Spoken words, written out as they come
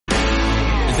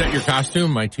that your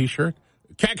costume, my T-shirt?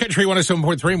 Cat Country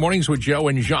 107.3 Mornings with Joe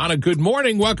and Jahna. Good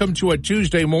morning. Welcome to a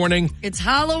Tuesday morning. It's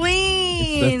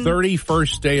Halloween. It's the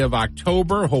 31st day of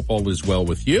October. Hope all is well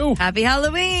with you. Happy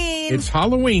Halloween. It's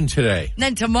Halloween today. And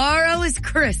then tomorrow is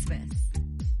Christmas.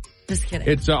 Just kidding.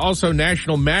 It's also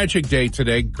National Magic Day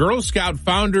today, Girl Scout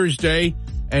Founders Day,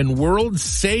 and World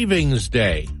Savings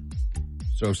Day.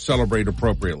 So celebrate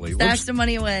appropriately. Stash some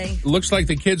money away. Looks like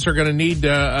the kids are going to need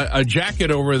a jacket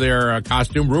over their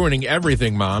costume, ruining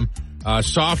everything, Mom.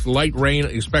 Soft, light rain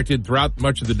expected throughout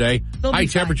much of the day. High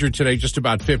temperature today, just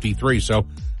about 53. So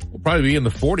we'll probably be in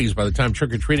the 40s by the time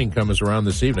trick-or-treating comes around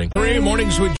this evening. 3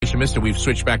 mornings with you missed it. We've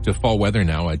switched back to fall weather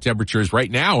now. Temperatures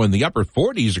right now in the upper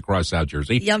 40s across South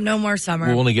Jersey. Yep, no more summer.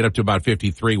 We'll only get up to about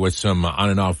 53 with some on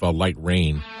and off light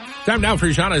rain. Time now for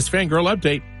Jahna's Fangirl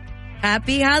Update.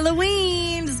 Happy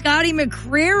Halloween. Scotty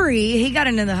McCreery, he got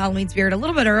into the Halloween spirit a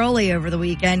little bit early over the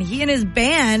weekend. He and his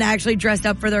band actually dressed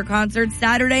up for their concert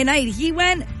Saturday night. He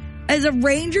went as a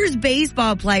Rangers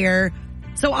baseball player.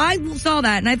 So I saw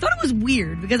that and I thought it was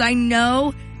weird because I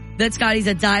know that Scotty's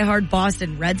a diehard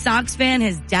Boston Red Sox fan.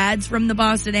 His dad's from the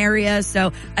Boston area.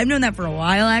 So I've known that for a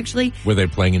while, actually. Were they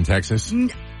playing in Texas?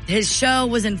 His show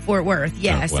was in Fort Worth,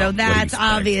 yeah. So that's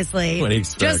obviously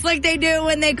just like they do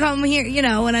when they come here, you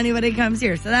know, when anybody comes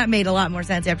here. So that made a lot more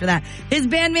sense after that. His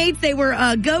bandmates, they were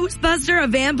a Ghostbuster, a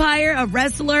vampire, a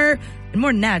wrestler, and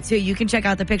more than that, too. You can check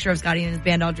out the picture of Scotty and his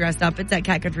band all dressed up. It's at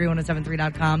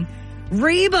catcountry1073.com.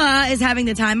 Reba is having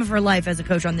the time of her life as a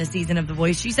coach on this season of The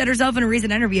Voice. She said herself in a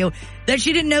recent interview that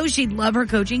she didn't know she'd love her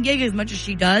coaching gig as much as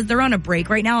she does. They're on a break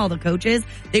right now, all the coaches.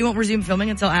 They won't resume filming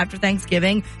until after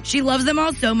Thanksgiving. She loves them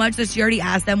all so much that she already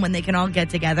asked them when they can all get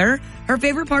together. Her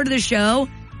favorite part of the show,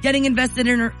 getting invested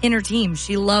in her team.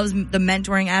 She loves the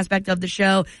mentoring aspect of the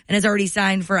show and has already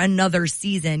signed for another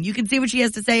season. You can see what she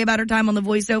has to say about her time on The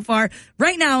Voice so far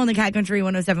right now on the Cat Country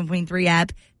 107.3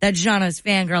 app. That's Jahna's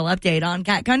Fangirl Update on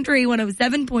Cat Country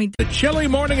 107.3. A chilly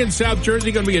morning in South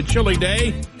Jersey. Going to be a chilly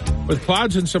day with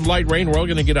clouds and some light rain. We're all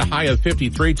going to get a high of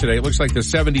 53 today. It looks like the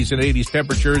 70s and 80s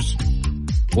temperatures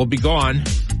will be gone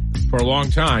for a long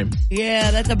time.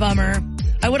 Yeah, that's a bummer.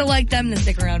 I would have liked them to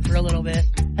stick around for a little bit.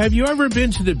 Have you ever been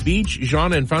to the beach,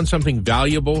 Jahna, and found something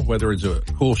valuable, whether it's a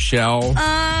cool shell,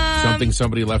 something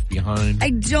somebody left behind? I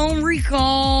don't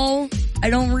recall.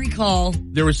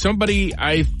 There was somebody,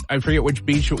 I forget which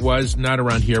beach it was, not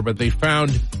around here, but they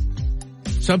found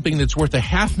something that's worth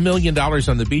 $500,000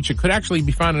 on the beach. It could actually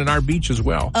be found on our beach as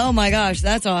well. Oh my gosh,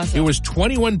 that's awesome. It was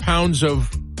 21 pounds of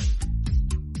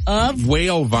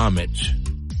whale vomit.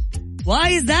 Why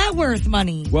is that worth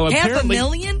money? Well,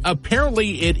 $500,000?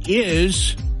 Apparently it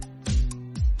is.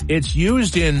 It's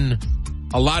used in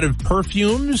a lot of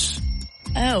perfumes.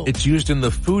 Oh. It's used in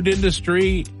the food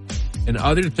industry and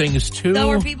other things too. So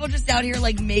are people just out here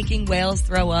like making whales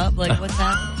throw up? Like what's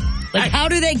happening? Like how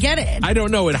do they get it? I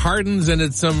don't know. It hardens and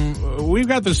it's we've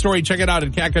got the story. Check it out at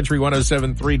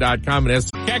catcountry1073.com. And it's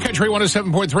Cat Country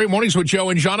 107.3 Mornings with Joe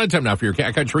and Jahna. Time now for your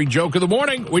Cat Country Joke of the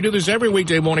Morning. We do this every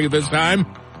weekday morning at this time.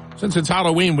 Since it's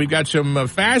Halloween, we've got some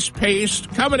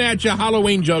fast-paced, coming at you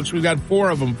Halloween jokes. We've got 4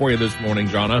 of them for you this morning,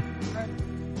 Jahna.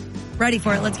 Ready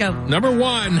for it. Let's go. Number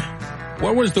 1,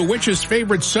 what was the witch's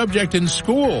favorite subject in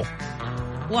school?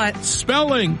 What?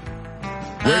 Spelling.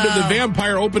 Where did the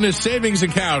vampire open his savings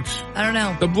account? I don't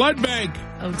know. The blood bank.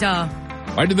 Oh, duh.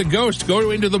 Why did the ghost go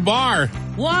into the bar?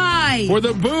 Why? For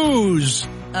the booze.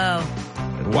 Oh.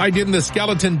 And why didn't the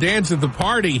skeleton dance at the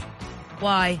party?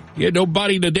 Why? He had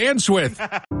nobody to dance with.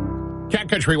 Cat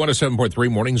Country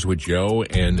 107.3 Mornings with Joe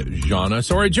and Jahna.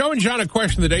 So our Joe and Jahna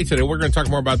question of the day today. We're going to talk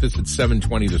more about this at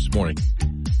 7:20 this morning.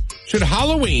 Should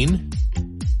Halloween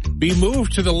be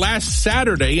moved to the last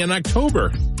Saturday in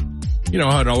October? You know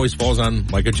how it always falls on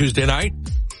like a Tuesday night?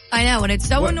 I know, and it's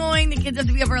so annoying. The kids have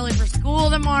to be up early for school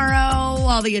tomorrow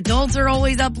while the adults are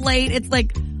always up late. It's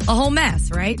like a whole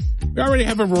mess, right? We already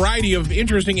have a variety of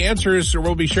interesting answers, so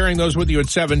we'll be sharing those with you at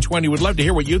 7:20. We'd love to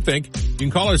hear what you think. You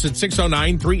can call us at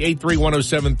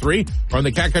 609-383-1073 or on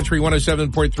the Cat Country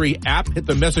 107.3 app. Hit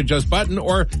the Message Us button,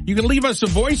 or you can leave us a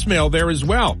voicemail there as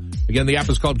well. Again, the app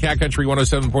is called Cat Country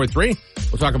 107.3.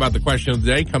 We'll talk about the question of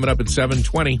the day coming up at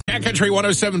 7:20. Cat Country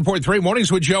 107.3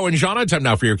 Mornings with Joe and Jahna. Time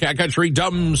now for your Cat Country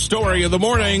Dumb Story of the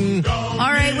Morning. All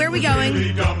right, where are we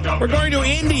going? We're going to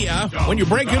India. When you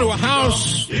break into a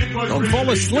house, don't fall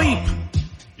asleep.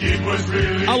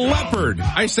 A leopard,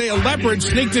 I say a leopard,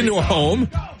 sneaked into a home,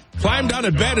 climbed on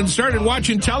a bed and started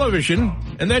watching television,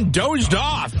 and then dozed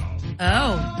off.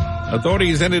 Oh.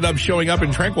 Authorities ended up showing up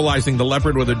and tranquilizing the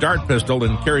leopard with a dart pistol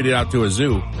and carried it out to a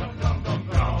zoo.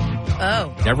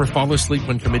 Oh. Never fall asleep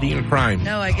when committing a crime.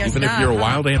 No, I guess even not. Even if you're a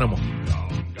wild animal.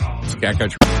 It's Cat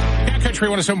Country. Cat Country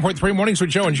 107.3 Mornings with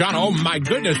Joe and Jahna. Oh, my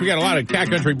goodness. We got a lot of Cat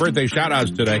Country birthday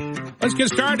shout-outs today. Let's get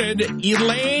started.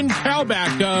 Elaine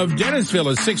Kalbach of Dennisville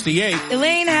is 68.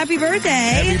 Elaine, happy birthday.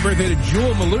 Happy birthday to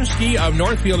Jewel Maluski of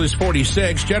Northfield is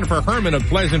 46. Jennifer Herman of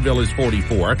Pleasantville is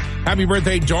 44. Happy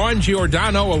birthday, Dawn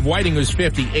Giordano of Whiting is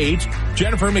 58.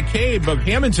 Jennifer McCabe of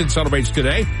Hamilton celebrates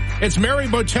today. It's Mary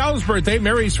Botel's birthday.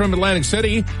 Mary's from Atlantic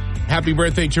City. Happy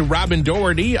birthday to Robin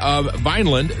Doherty of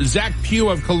Vineland. Zach Pugh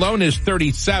of Cologne is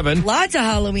 37. Lots of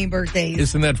Halloween birthdays.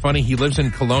 Isn't that funny? He lives in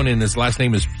Cologne and his last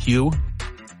name is Pugh.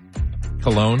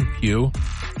 Cologne, Pugh.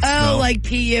 Oh, like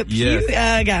P-U.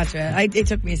 Yes. Gotcha. It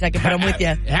took me a second, but I'm with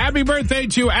you. Happy birthday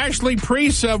to Ashley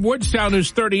Priest of Woodstown,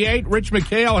 who's 38. Rich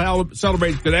McHale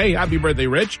celebrates today. Happy birthday,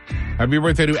 Rich. Happy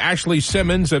birthday to Ashley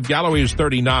Simmons of Galloway, who's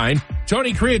 39.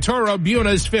 Tony Creatoro of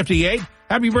Buna is 58.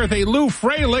 Happy birthday, Lou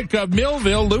Freilich of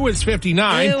Millville. Lou is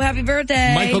 59. Lou, happy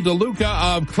birthday. Michael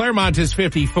DeLuca of Claremont is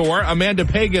 54. Amanda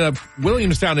Pagan of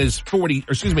Williamstown is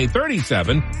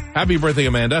 37. Happy birthday,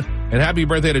 Amanda. And happy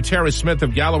birthday to Tara Smith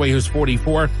of Galloway, who's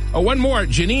 44. Oh, one more.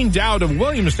 Janine Dowd of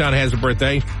Williamstown has a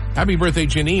birthday. Happy birthday,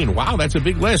 Janine. Wow, that's a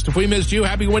big list. If we missed you,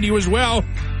 happy one to you as well.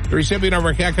 The recipient of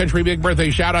our Cat Country Big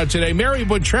Birthday shout out today, Mary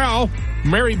Botel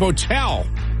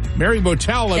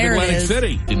of Atlantic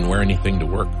City. Didn't wear anything to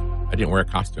work. I didn't wear a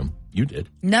costume. You did.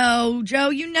 No, Joe,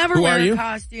 you never wear a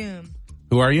costume.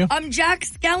 Who are you? I'm Jack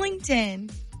Skellington.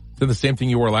 Is that the same thing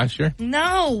you wore last year?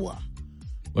 No.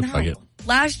 Looks like it.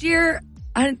 Last year,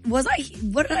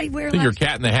 what did I wear I think you're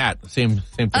Cat in the Hat. Same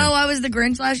thing. Oh, I was the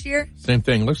Grinch last year? Same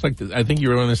thing. Looks like, I think you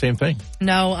were doing the same thing.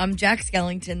 No, I'm Jack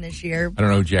Skellington this year. I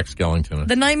don't know who Jack Skellington is.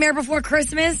 The Nightmare Before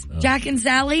Christmas, Jack and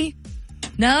Sally.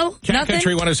 No? Cat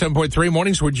Country 107.3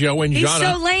 Mornings with Joe and Jahna.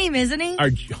 He's so lame, isn't he?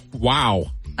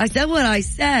 Wow. I said what I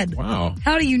said. Wow.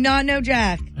 How do you not know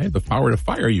Jack? I have the power to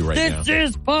fire you now. This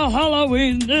is for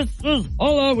Halloween. This is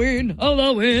Halloween.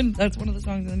 Halloween. That's one of the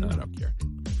songs in the movie. I don't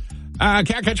care.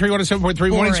 Cat Country 107.3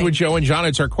 Mornings with Joe and Jahna.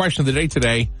 It's our question of the day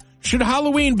today. Should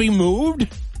Halloween be moved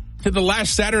to the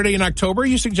last Saturday in October?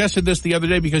 You suggested this the other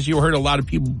day because you heard a lot of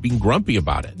people being grumpy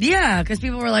about it. Yeah, because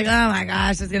people were like, oh my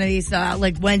gosh, it's going to be so,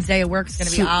 like Wednesday at work is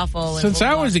going to be awful. Since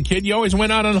I was a kid, you always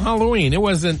went out on Halloween. It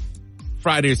wasn't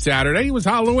Friday or Saturday. It was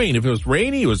Halloween. If it was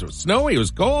rainy, it was snowy, it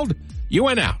was cold, you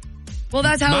went out. Well,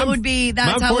 that's how it would be.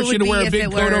 That's Mom how it forced would you to be wear a if big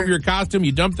it coat were over your costume.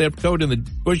 You dumped that coat in the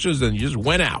bushes and you just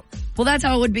went out. Well, that's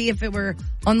how it would be if it were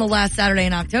on the last Saturday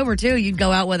in October too. You'd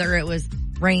go out whether it was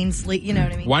rain, sleet. You know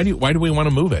what I mean? Why do we want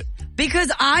to move it?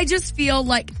 Because I just feel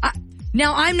like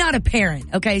now I'm not a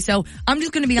parent. Okay, so I'm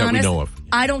just going to be honest. That we know of.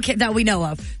 I don't care that we know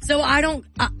of. So I don't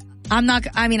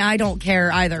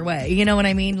care either way. You know what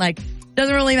I mean? Like,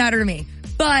 doesn't really matter to me.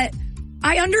 But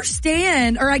I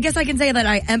understand, or I guess I can say that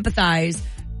I empathize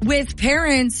with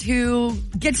parents who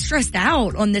get stressed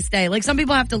out on this day. Like some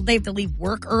people have to leave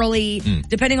work early,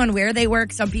 depending on where they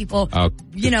work. Some people, call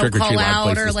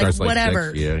out or like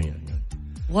whatever. Yeah.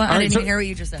 What? I didn't even hear what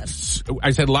you just said.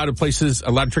 I said a lot of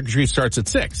trick or treat starts at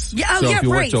 6. Yeah,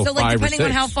 right. So like depending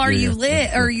on how far you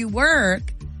live or you work,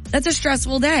 that's a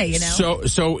stressful day, you know?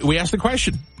 So we asked the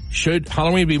question, should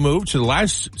Halloween be moved to the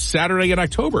last Saturday in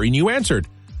October? And you answered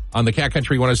on the Cat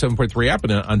Country 107.3 app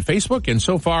and on Facebook. And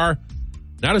so far,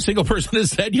 not a single person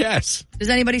has said yes. Does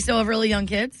anybody still have really young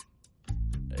kids?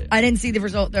 I didn't see the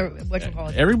result.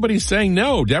 Whatchamacallit. Everybody's saying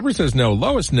no. Deborah says no.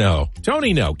 Lois, no.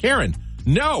 Tony, no. Karen,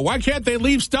 no. Why can't they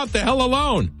leave stuff the hell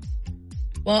alone?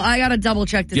 Well, I got to double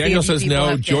check to Daniel see if says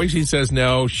no. Joycey says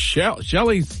no.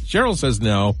 Cheryl says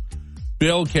no.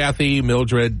 Bill, Kathy,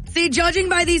 Mildred. See, judging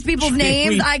by these people's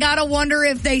names, I got to wonder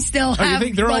if they still have you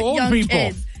think they're all old young people?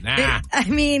 Kids. Nah.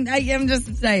 I'm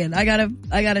just saying. I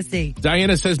gotta see.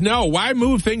 Diana says no. Why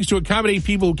move things to accommodate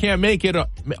people who can't make it?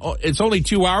 It's only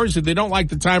 2 hours. If they don't like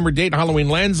the time or date Halloween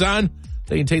lands on,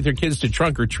 they can take their kids to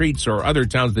trunk or treats or other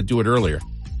towns that do it earlier.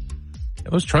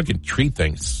 And those trunk and treat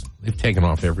things, they've taken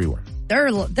off everywhere.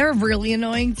 They're really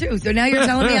annoying too. So now you're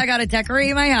telling me I gotta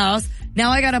decorate my house.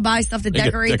 Now I gotta buy stuff to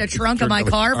decorate the trunk of my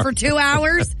car for 2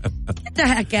 hours. Get the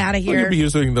heck out of here. Well, you'll be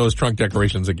using those trunk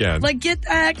decorations again. Like, get the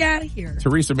heck out of here.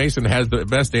 Teresa Mason has the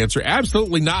best answer.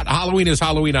 Absolutely not. Halloween is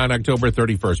Halloween on October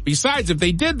 31st. Besides, if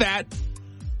they did that,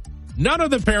 none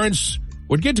of the parents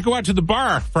would get to go out to the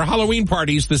bar for Halloween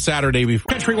parties the Saturday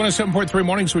before. Country 107.3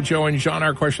 Mornings with Joe and Jahna.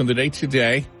 Our question of the day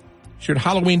today. Should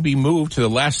Halloween be moved to the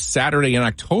last Saturday in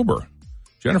October?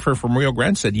 Jennifer from Rio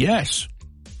Grande said yes.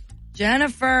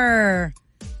 Jennifer.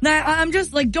 Now, I'm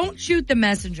just like, don't shoot the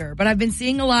messenger, but I've been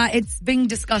seeing a lot. It's being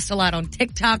discussed a lot on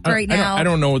TikTok right now. I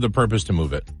don't know the purpose to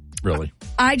move it, really.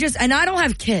 I don't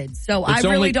have kids, so I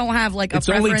really don't have like a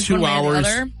preference one way or the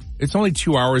other. It's only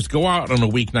 2 hours. Go out on a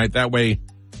weeknight. That way,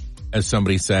 as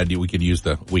somebody said, we could use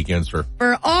the weekends for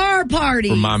our party.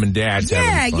 For mom and dad.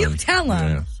 Yeah, you tell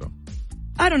them. Yeah, so.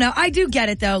 I don't know. I do get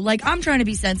it, though. Like, I'm trying to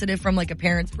be sensitive from, like, a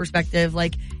parent's perspective.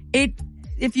 Like,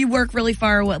 if you work really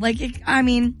far away, it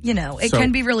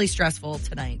can be really stressful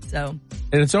tonight, so.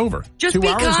 And it's over. Just 2 be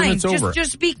hours kind. and it's over.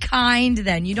 Just be kind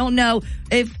then. You don't know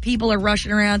if people are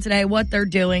rushing around today, what they're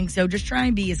doing, so just try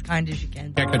and be as kind as you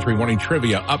can. Cat Country Morning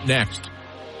Trivia up next.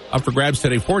 Up for grabs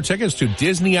today, 4 tickets to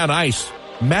Disney on Ice.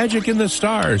 Magic in the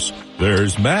Stars.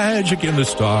 There's magic in the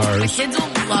stars. The kids will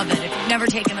love it. If you've never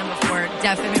taken them before,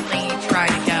 definitely try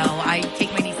to go. I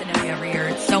take my niece and nephew every year.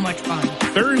 It's so much fun.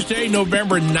 Thursday,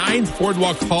 November 9th,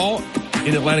 Boardwalk Hall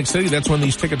in Atlantic City. That's when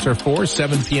these tickets are for,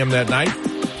 7 p.m. that night.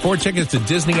 4 tickets to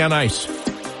Disney on Ice.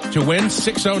 To win,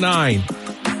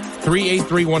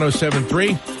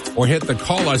 609-383-1073 or hit the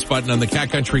Call Us button on the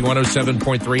Cat Country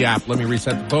 107.3 app. Let me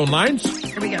reset the phone lines.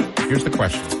 Here we go. Here's the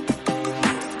question.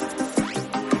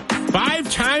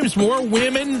 5 times more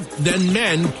women than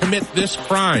men commit this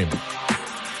crime.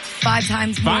 5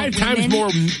 times more 5 times more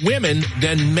women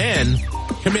than men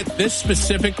commit this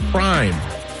specific crime.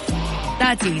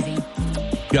 That's easy.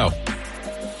 Go.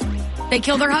 They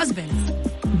kill their husbands.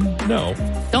 No.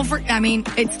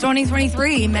 It's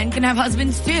 2023. Men can have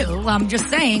husbands too. I'm just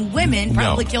saying women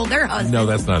probably kill their husbands. No,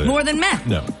 that's not it. More than men.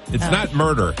 No. It's not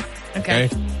murder. Okay.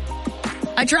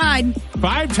 I tried.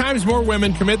 5 times more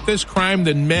women commit this crime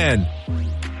than men.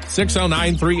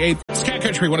 609-38. It's Cat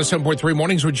Country 107.3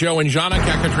 Mornings with Joe and Jahna.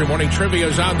 Cat Country Morning Trivia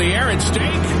is on the air at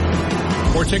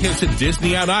stake. 4 tickets to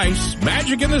Disney on Ice.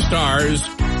 Magic in the Stars.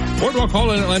 Boardwalk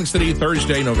Hall in Atlantic City,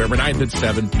 Thursday, November 9th at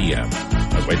 7 p.m.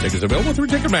 By the way, tickets available through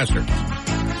Ticketmaster.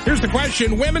 Here's the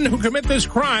question. Women who commit this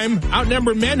crime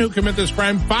outnumber men who commit this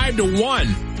crime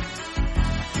 5-1.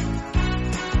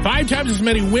 5 times as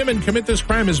many women commit this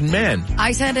crime as men.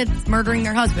 I said it's murdering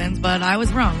their husbands, but I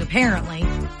was wrong, apparently.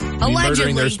 Allegedly.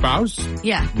 Murdering their spouse?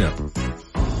 Yeah. No.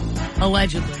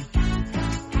 Allegedly.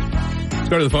 Let's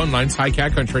go to the phone lines. Hi,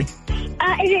 Cat Country.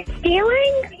 Is it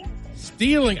stealing?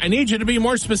 Stealing. I need you to be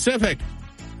more specific.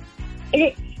 Is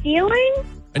it stealing?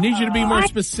 I need you to be more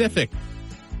specific.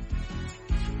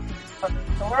 From the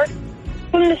store?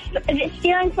 Is it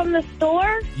stealing from the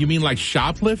store? You mean like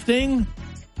shoplifting?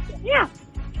 Yeah.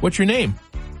 What's your name?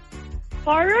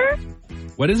 Carter?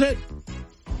 What is it?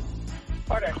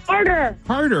 Carter.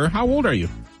 Carter, how old are you?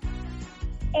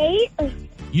 8.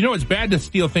 You know it's bad to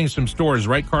steal things from stores,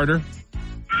 right, Carter?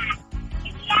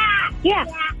 Yeah.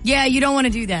 Yeah, you don't want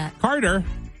to do that. Carter,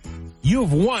 you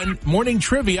have won morning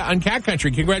trivia on Cat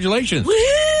Country. Congratulations.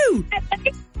 Woo!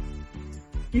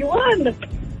 You won.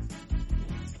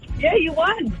 Yeah, you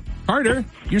won. Carter,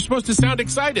 you're supposed to sound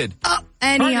excited. Oh,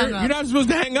 and Carter, he hung up. You're not supposed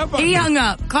to hang up on me. He hung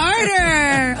up.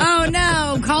 Carter! Oh,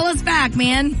 no. Call us back,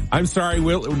 man. I'm sorry.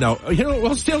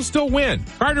 We'll still win.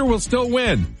 Carter will still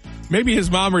win. Maybe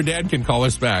his mom or dad can call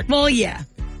us back. Well, yeah.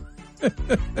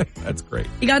 That's great.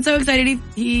 He got so excited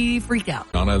he freaked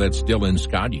out. Donna, that's Dylan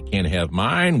Scott. You can't have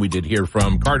mine. We did hear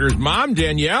from Carter's mom,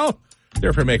 Danielle.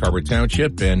 They're from Egg Harbor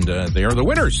Township, and they are the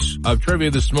winners of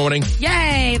trivia this morning.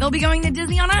 Yay! They'll be going to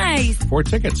Disney on Ice. 4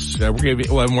 tickets.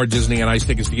 We'll have more Disney on Ice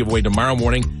tickets to give away tomorrow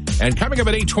morning. And coming up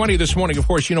at 8:20 this morning, of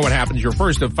course, you know what happens. Your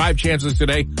first of 5 chances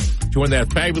today to win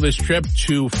that fabulous trip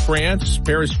to France,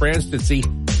 Paris, France, to see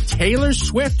Taylor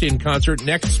Swift in concert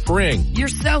next spring. You're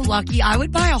so lucky. I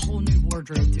would buy a whole new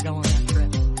wardrobe to go on that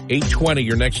trip. 8:20,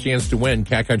 your next chance to win.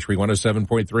 Cat Country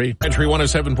 107.3. Country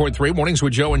 107.3. Mornings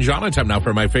with Joe and Jahna. Time now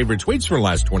for my favorite tweets for the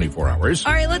last 24 hours.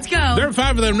 All right, let's go. There are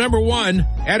 5 of them. Number 1,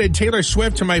 added Taylor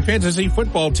Swift to my fantasy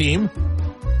football team.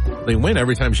 They win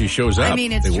every time she shows up. I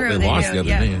mean, it's true. They lost the other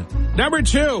day. Number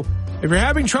 2, if you're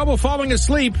having trouble falling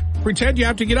asleep, pretend you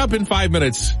have to get up in 5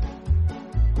 minutes.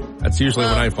 That's usually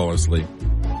when I fall asleep.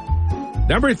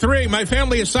 Number 3, my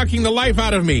family is sucking the life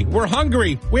out of me. We're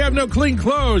hungry. We have no clean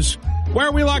clothes. Why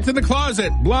are we locked in the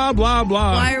closet? Blah, blah,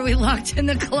 blah. Why are we locked in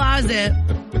the closet?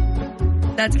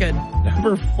 That's good.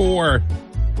 Number 4,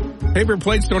 paper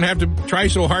plates don't have to try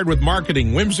so hard with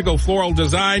marketing. Whimsical floral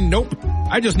design. Nope.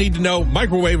 I just need to know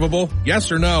microwavable.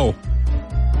 Yes or no?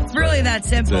 It's really that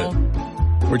simple.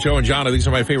 We're Joe and Jahna. These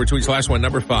are my favorite tweets. Last one,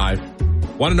 number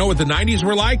 5. Want to know what the 90s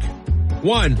were like?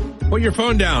 1, put your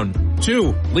phone down.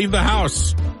 2, leave the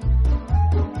house.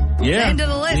 Yeah. End of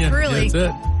the list, really. That's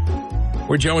it.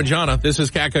 We're Joe and Jahna. This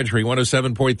is Cat Country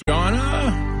 107.3.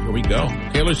 Jahna, here we go.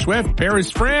 Taylor Swift,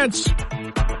 Paris, France.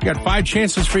 You got 5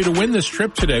 chances for you to win this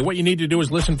trip today. What you need to do is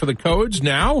listen for the codes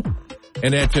now.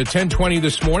 And at 10:20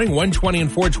 this morning, 1:20 and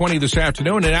 4:20 this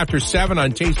afternoon, and after 7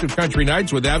 on Taste of Country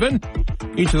Nights with Evan.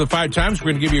 Each of the 5 times,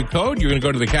 we're going to give you a code. You're going to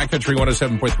go to the Cat Country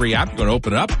 107.3 app. You're going to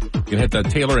open it up. You're going to hit the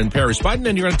Taylor and Paris button,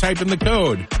 and you're going to type in the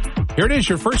code. Here Here it is,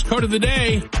 your first code of the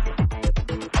day.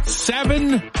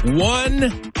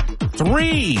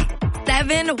 713.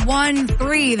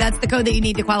 713. That's the code that you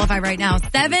need to qualify right now.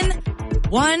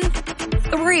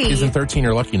 713. Isn't 13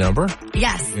 your lucky number?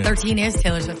 Yes, yeah. 13 is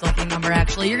Taylor Swift's lucky number,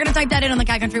 actually. You're going to type that in on the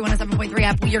Cat Country 107.3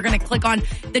 app. You're going to click on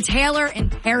the Taylor in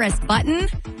Paris button.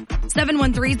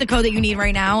 713 is the code that you need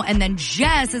right now. And then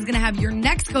Jess is going to have your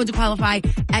next code to qualify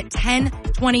at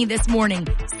 10:20 this morning.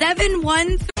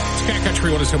 713. Cat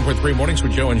Country 107.3 mornings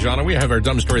with Joe and Jahna. We have our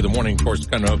dumb story of the morning, of course,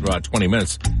 kind of about 20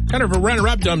 minutes. Kind of a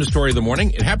runner-up dumb story of the morning.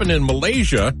 It happened in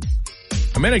Malaysia.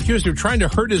 A man accused of trying to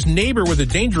hurt his neighbor with a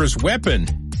dangerous weapon.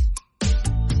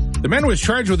 The man was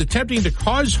charged with attempting to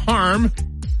cause harm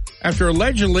after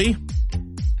allegedly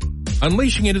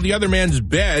unleashing into the other man's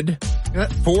bed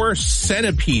 4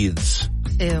 centipedes.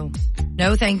 Ew.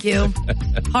 No, thank you.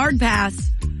 Hard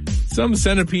pass. Some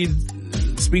centipede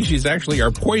species actually are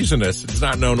poisonous. It's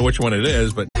not known which one it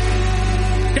is, but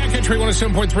Cat Country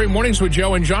 107.3 mornings with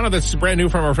Joe and Jahna. That's brand new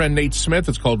from our friend Nate Smith.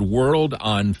 It's called World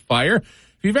on Fire.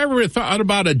 If you've ever thought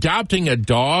about adopting a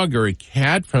dog or a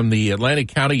cat from the Atlantic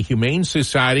County Humane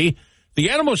Society,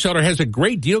 the animal shelter has a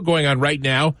great deal going on right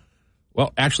now.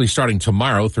 Well, actually starting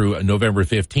tomorrow through November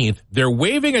 15th. They're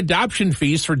waiving adoption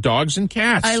fees for dogs and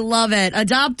cats. I love it.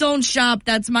 Adopt, don't shop.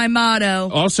 That's my motto.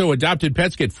 Also, adopted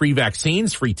pets get free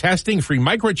vaccines, free testing, free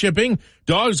microchipping.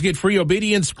 Dogs get free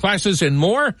obedience classes and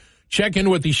more. Check in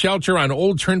with the shelter on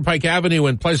Old Turnpike Avenue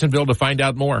in Pleasantville to find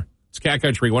out more. It's Cat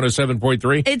Country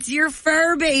 107.3. It's your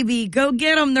fur baby. Go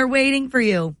get them. They're waiting for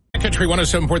you. Cat Country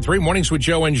 107.3 mornings with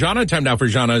Joe and Jahna. Time now for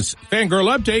Jahna's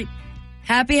Fangirl Update.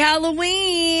 Happy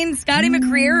Halloween. Scotty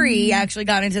McCreery actually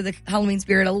got into the Halloween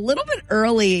spirit a little bit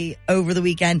early over the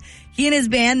weekend. He and his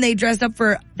band, they dressed up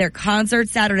for their concert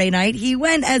Saturday night. He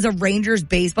went as a Rangers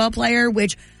baseball player,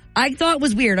 which I thought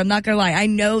was weird. I'm not going to lie. I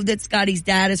know that Scotty's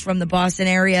dad is from the Boston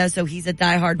area, so he's a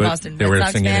diehard Boston Red Sox fan. They were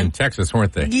singing in Texas,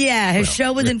 weren't they? Yeah, his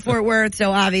show was in Fort Worth,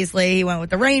 so obviously he went with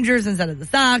the Rangers instead of the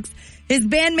Sox. His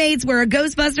bandmates were a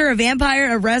Ghostbuster, a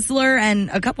vampire, a wrestler, and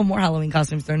a couple more Halloween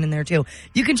costumes thrown in there, too.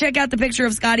 You can check out the picture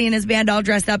of Scotty and his band all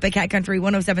dressed up at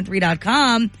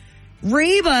catcountry1073.com.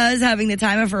 Reba is having the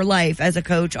time of her life as a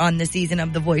coach on this season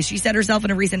of The Voice. She said herself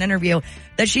in a recent interview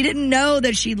that she didn't know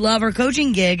that she'd love her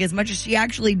coaching gig as much as she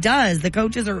actually does. The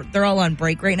coaches they're all on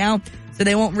break right now, so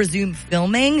they won't resume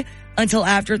filming until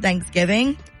after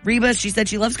Thanksgiving. Reba, she said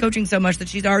she loves coaching so much that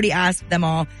she's already asked them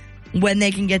all when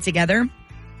they can get together.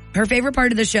 Her favorite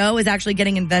part of the show is actually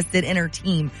getting invested in her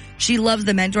team. She loves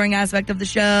the mentoring aspect of the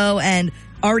show and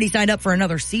already signed up for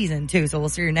another season, too, so we'll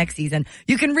see her next season.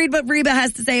 You can read what Reba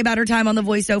has to say about her time on The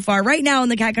Voice so far right now in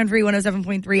the Cat Country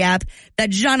 107.3 app.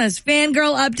 That's Jahna's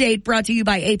Fangirl Update brought to you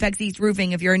by Apex East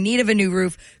Roofing. If you're in need of a new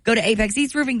roof, go to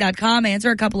apexeastroofing.com,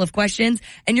 answer a couple of questions,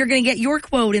 and you're going to get your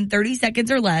quote in 30 seconds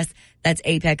or less. That's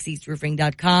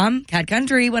apexeastroofing.com. Cat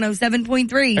Country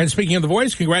 107.3. And speaking of The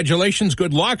Voice, congratulations.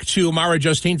 Good luck to Mara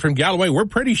Justine from Galloway. We're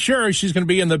pretty sure she's going to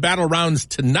be in the battle rounds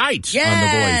tonight on The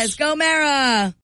Voice. Yes, go Mara.